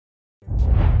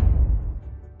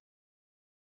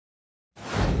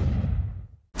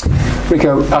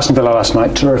Rico, Aston Villa last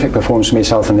night, terrific performance from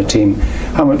yourself and the team.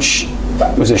 How much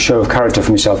was a show of character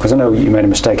from yourself? Because I know you made a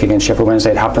mistake against Sheffield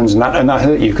Wednesday, it happens, and that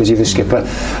hurt you because you're the skipper.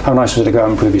 How nice was it to go out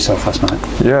and prove yourself last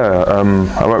night? Yeah, I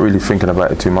wasn't really thinking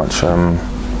about it too much.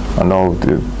 I know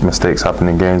the mistakes happen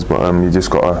in games, but you just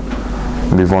got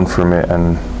to move on from it,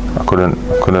 and I couldn't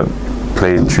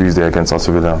play Tuesday against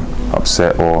Aston Villa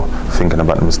upset or thinking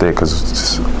about the mistake,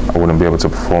 because I wouldn't be able to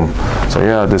perform. So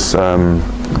yeah, I just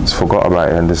forgot about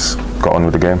it and just got on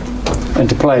with the game. And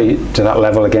to play to that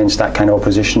level against that kind of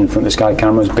opposition in front of the Sky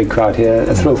cameras, big crowd here,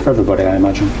 a thrill for everybody, I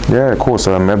imagine. Yeah, of course.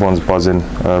 Everyone's buzzing.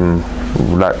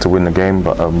 We'd like to win the game,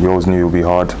 but we always knew it would be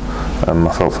hard.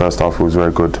 I felt first half it was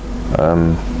very good.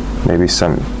 Maybe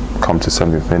come to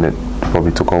 70th minute,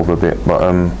 probably took over a bit. But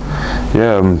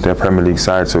yeah, they're Premier League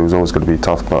side, so it was always going to be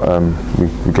tough. But we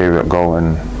gave it a go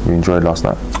and we enjoyed last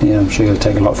night. Yeah, I'm sure you'll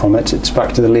take a lot from it. It's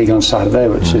back to the league on Saturday,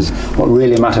 which is what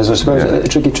really matters, I suppose. Yeah. A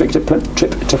tricky trip to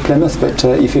Plymouth, but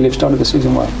you feel you've started the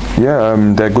season well? Yeah,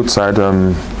 they're a good side,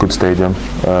 good stadium,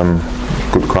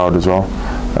 good crowd as well.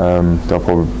 They'll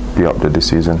probably be up there this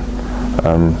season.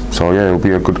 So yeah, it'll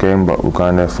be a good game, but we're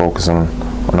going there focusing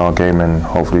on our game and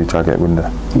hopefully try to get win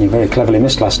there. You very cleverly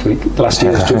missed last year's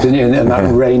trip, didn't you? And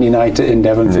that rainy night in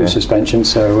Devon through suspension.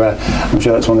 So I'm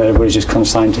sure that's one that everybody's just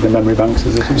consigned to the memory banks.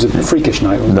 It was a freakish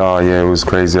night, wasn't it? No, yeah, it was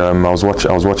crazy. I was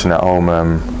watching at home.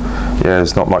 Yeah,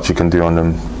 there's not much you can do on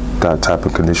that type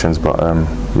of conditions, but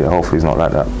yeah, hopefully it's not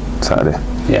like that Saturday.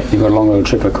 Yeah, you've got a long old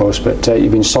trip, of course, but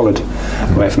you've been solid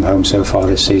away from home so far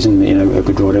this season. You know, a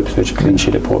good draw at Ipswich, a clean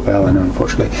sheet at Port Vale. I know,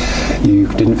 unfortunately, you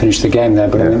didn't finish the game there,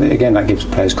 but I mean, again, that gives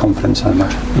players confidence, I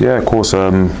imagine. Yeah, of course. We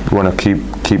want to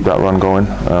keep that run going.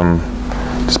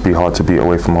 Just be hard to beat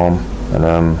away from home,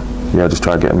 and yeah, just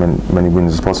try to get many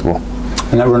wins as possible.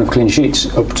 And that run of clean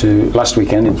sheets up to last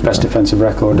weekend, its best defensive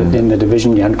record in the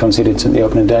division. You hadn't conceded since the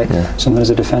opening day. Something as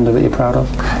a defender that you're proud of?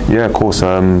 Yeah, of course.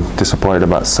 Disappointed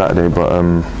about Saturday, but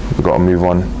we've got to move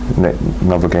on.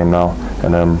 Another game now,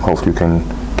 and hopefully we can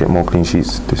get more clean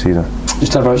sheets this season.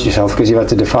 Just tell about yourself, because you've had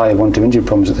to defy 1-2 injury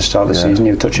problems at the start of the season.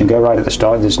 You were touch and go right at the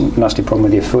start. There's a nasty problem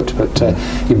with your foot, but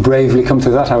you bravely come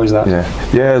through that. How is that?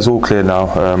 Yeah, it's all clear now.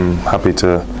 Happy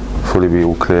to fully be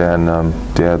all clear, and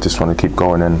yeah, just want to keep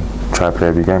going and try to play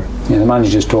every game. Yeah, the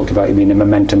manager's talked about you being a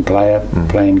momentum player,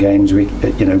 playing games week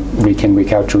in,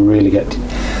 week out to really get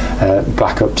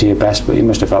back up to your best. But you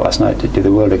must have felt last night to do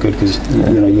the world of good, because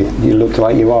you look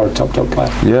like you are a top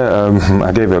player. Yeah,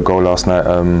 I gave it a go last night.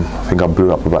 I think I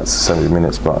blew up about 70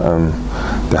 minutes, but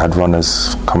they had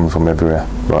runners coming from everywhere.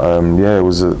 But yeah, it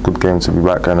was a good game to be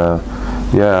back, and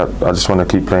yeah, I just want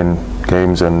to keep playing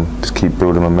games and just keep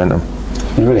building momentum.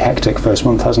 It's been a really hectic first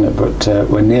month, hasn't it? But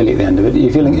we're nearly at the end of it. Are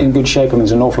you feeling in good shape? I mean,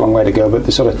 there's an awful long way to go, but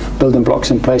the sort of building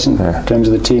blocks in place in terms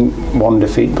of the team, one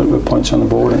defeat, but with points on the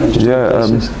board and just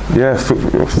I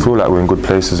feel like we're in good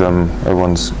places.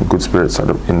 Everyone's in good spirits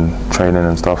in training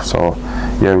and stuff. So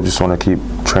yeah, we just want to keep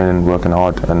training, working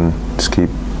hard, and just keep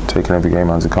taking every game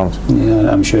as it comes.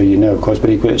 Yeah, I'm sure you know, of course, but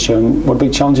equally it's shown what a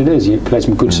big challenge it is. You've played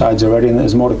some good sides already, and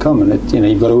there's more to come, and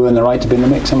you've got to earn the right to be in the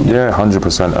mix, haven't you? Yeah,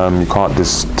 100%. You can't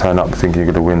just turn up thinking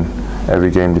you're going to win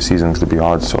every game this season. It's going to be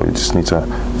hard, so you just need to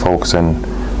focus and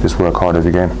just work hard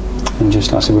every game. And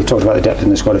just lastly, we've talked about the depth in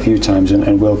the squad a few times,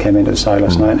 and Will came into the side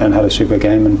last night and had a super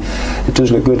game, and it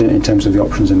does look good in terms of the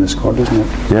options in the squad, doesn't it?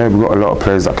 Yeah, we've got a lot of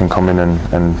players that can come in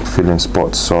and fill in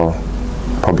spots, so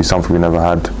probably something we never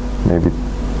had, maybe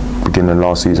beginning of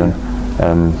last season.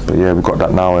 But yeah, we've got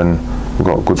that now, and we've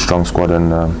got a good strong squad, and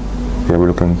yeah, we're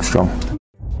looking strong.